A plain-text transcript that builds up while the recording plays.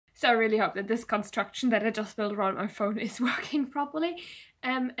So I really hope that this construction that I just built around my phone is working properly.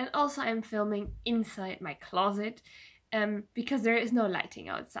 And also I'm filming inside my closet because there is no lighting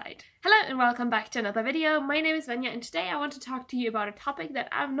outside. Hello and welcome back to another video. My name is Venja and today I want to talk to you about a topic that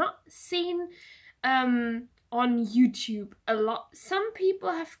I've not seen on YouTube a lot. Some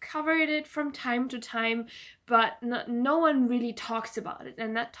people have covered it from time to time, but no one really talks about it.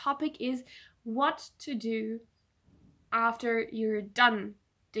 And that topic is what to do after you're done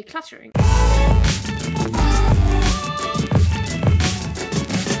decluttering.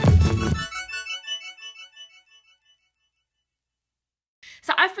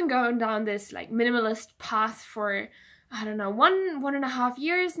 So I've been going down this like minimalist path for, I don't know, one and a half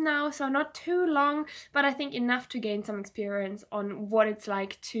years now, so not too long, but I think enough to gain some experience on what it's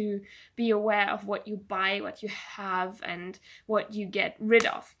like to be aware of what you buy, what you have, and what you get rid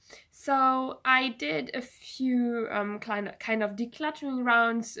of. So I did a few kind of decluttering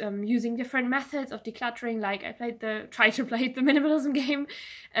rounds using different methods of decluttering. Like I tried to play the minimalism game.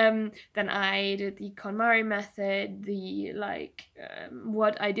 Then I did the KonMari method, the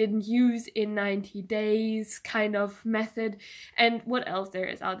what I didn't use in 90 days kind of method, and what else there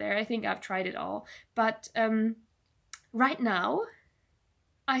is out there. I think I've tried it all. But right now,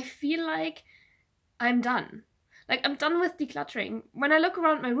 I feel like I'm done. Like, I'm done with decluttering. When I look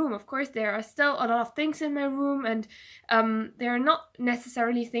around my room, of course, there are still a lot of things in my room, and there are not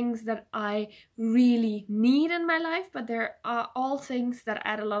necessarily things that I really need in my life, but there are all things that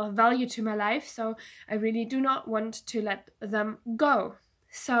add a lot of value to my life, so I really do not want to let them go.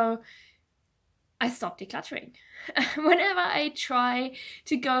 So I stopped decluttering. Whenever I try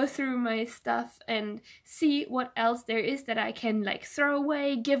to go through my stuff and see what else there is that I can like throw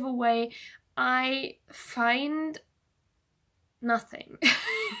away, give away, I find nothing.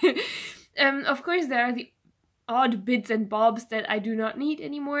 Of course, there are the odd bits and bobs that I do not need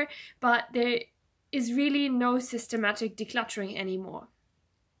anymore, but there is really no systematic decluttering anymore.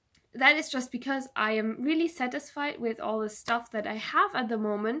 That is just because I am really satisfied with all the stuff that I have at the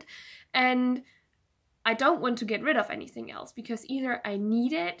moment, and I don't want to get rid of anything else because either I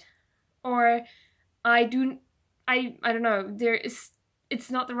need it or I don't know, it's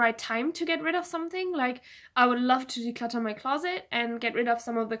not the right time to get rid of something. Like, I would love to declutter my closet and get rid of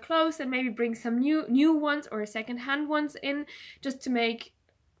some of the clothes and maybe bring some new ones or secondhand ones in, just to make,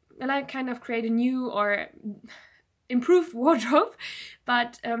 like, kind of create a new or improved wardrobe.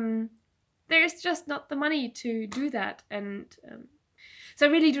 But there's just not the money to do that, and so I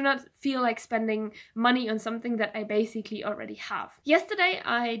really do not feel like spending money on something that I basically already have. Yesterday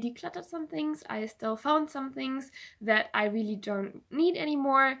I decluttered some things. I still found some things that I really don't need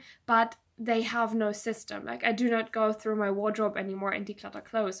anymore, but they have no system. Like, I do not go through my wardrobe anymore and declutter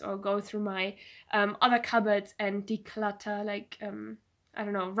clothes, or go through my other cupboards and declutter, like, I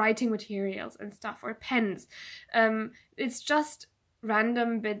don't know, writing materials and stuff, or pens. It's just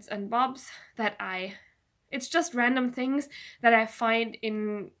random bits and bobs that It's just random things that I find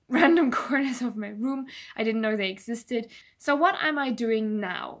in random corners of my room. I didn't know they existed. So what am I doing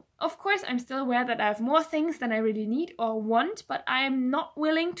now? Of course, I'm still aware that I have more things than I really need or want, but I am not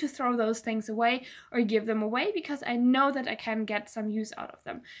willing to throw those things away or give them away because I know that I can get some use out of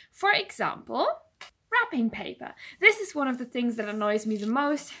them. For example, wrapping paper. This is one of the things that annoys me the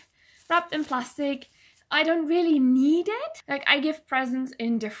most. Wrapped in plastic. I don't really need it. Like, I give presents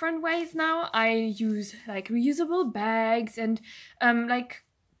in different ways now. I use like reusable bags and like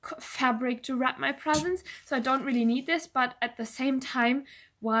fabric to wrap my presents. So I don't really need this, but at the same time,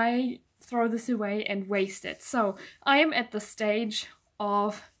 why throw this away and waste it? So I am at the stage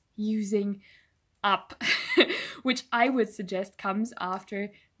of using up, which I would suggest comes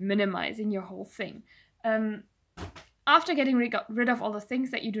after minimizing your whole thing. After getting rid of all the things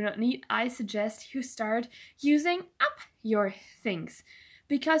that you do not need, I suggest you start using up your things,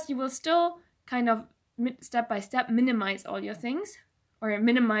 because you will still kind of step by step minimize all your things or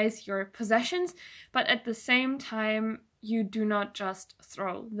minimize your possessions, but at the same time you do not just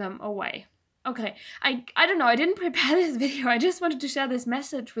throw them away. Okay, I don't know, I didn't prepare this video. I just wanted to share this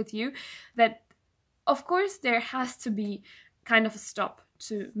message with you that of course there has to be kind of a stop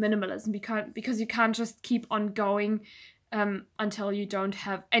to minimalism, because you can't just keep on going until you don't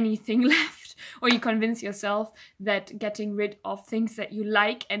have anything left, or you convince yourself that getting rid of things that you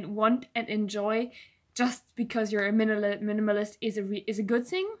like and want and enjoy just because you're a minimalist is a good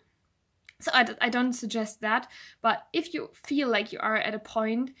thing. So I don't suggest that, but if you feel like you are at a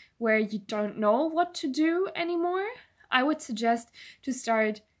point where you don't know what to do anymore, I would suggest to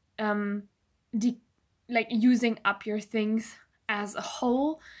start using up your things as a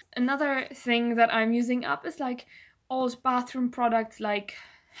whole. Another thing that I'm using up is like old bathroom products, like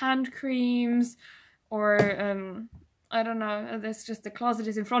hand creams, or I don't know, there's just the closet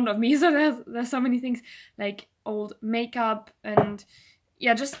is in front of me, so there's so many things, like old makeup and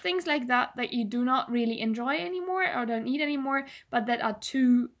yeah, just things like that you do not really enjoy anymore or don't need anymore, but that are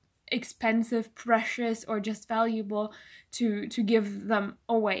too expensive, precious, or just valuable to give them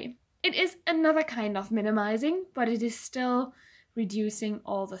away. It is another kind of minimizing, but it is still reducing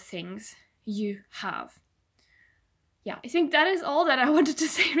all the things you have. Yeah, I think that is all that I wanted to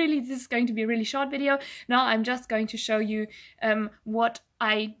say. Really, this is going to be a really short video. Now I'm just going to show you what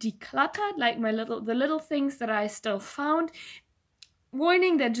I decluttered, like the little things that I still found.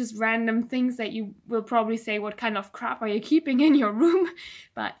 Warning, they're just random things that you will probably say, what kind of crap are you keeping in your room?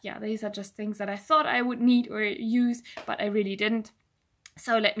 But yeah, these are just things that I thought I would need or use, but I really didn't.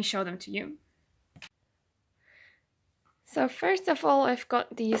 So let me show them to you. So first of all, I've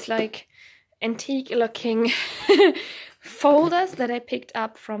got these like antique looking folders that I picked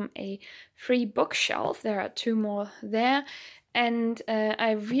up from a free bookshelf. There are 2 more there, and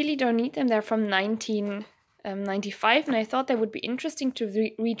I really don't need them. They're from 1995, and I thought they would be interesting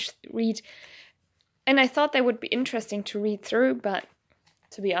to read. And I thought they would be interesting to read through, but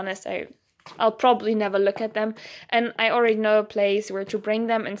to be honest, I'll probably never look at them, and I already know a place where to bring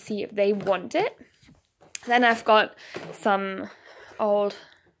them and see if they want it. Then I've got some old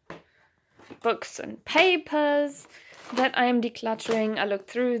books and papers that I am decluttering. I looked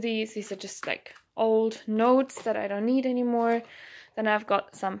through these. These are just like old notes that I don't need anymore. Then I've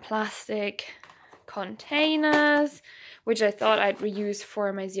got some plastic containers, which I thought I'd reuse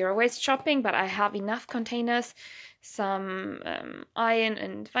for my zero waste shopping, but I have enough containers. Some iron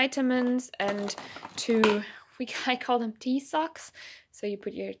and vitamins, and 2, I call them tea socks. So you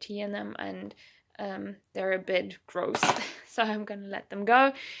put your tea in them, and they're a bit gross, so I'm gonna let them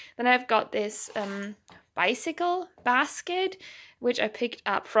go. Then I've got this bicycle basket, which I picked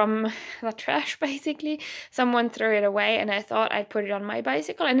up from the trash, basically. Someone threw it away, and I thought I'd put it on my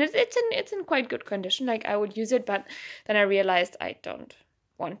bicycle, and it's in quite good condition, like I would use it, but then I realized I don't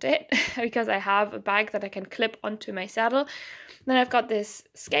want it because I have a bag that I can clip onto my saddle. Then I've got this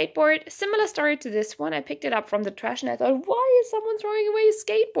skateboard, similar story to this one. I picked it up from the trash, and I thought, why is someone throwing away a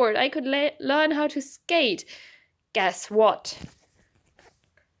skateboard? I could learn how to skate. Guess what?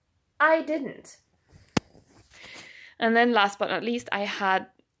 I didn't. And then last but not least, I had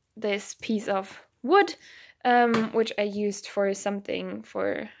this piece of wood, which I used for something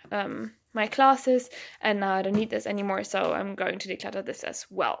for my classes, and now I don't need this anymore, so I'm going to declutter this as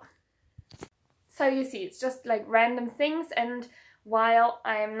well. So you see, it's just like random things, and while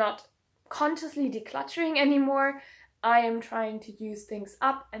I am not consciously decluttering anymore, I am trying to use things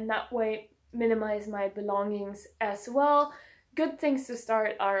up and that way minimize my belongings as well. Good things to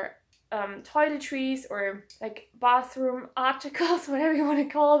start are toiletries, or like bathroom articles, whatever you want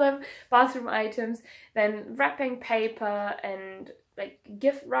to call them, bathroom items. Then wrapping paper and like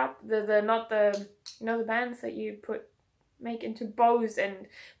gift wrap, not the you know, the bands that you make into bows and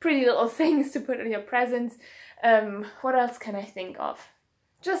pretty little things to put in your presents. What else can I think of?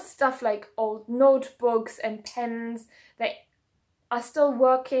 Just stuff like old notebooks and pens that are still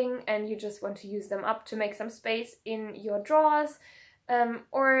working and you just want to use them up to make some space in your drawers,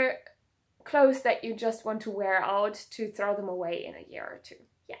 or clothes that you just want to wear out to throw them away in a year or 2.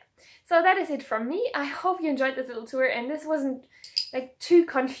 Yeah, so that is it from me. I hope you enjoyed this little tour, and this wasn't like too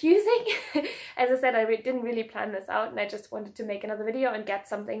confusing. As I said, I didn't really plan this out, and I just wanted to make another video and get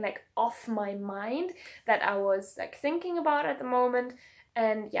something like off my mind that I was like thinking about at the moment.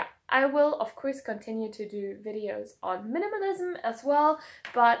 And yeah, I will of course continue to do videos on minimalism as well,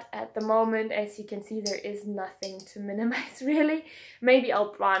 but at the moment, as you can see, there is nothing to minimize really. Maybe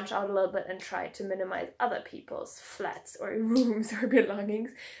I'll branch out a little bit and try to minimize other people's flats or rooms or belongings.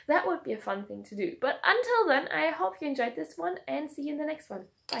 That would be a fun thing to do. But until then, I hope you enjoyed this one, and see you in the next one.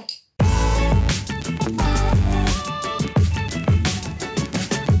 Bye!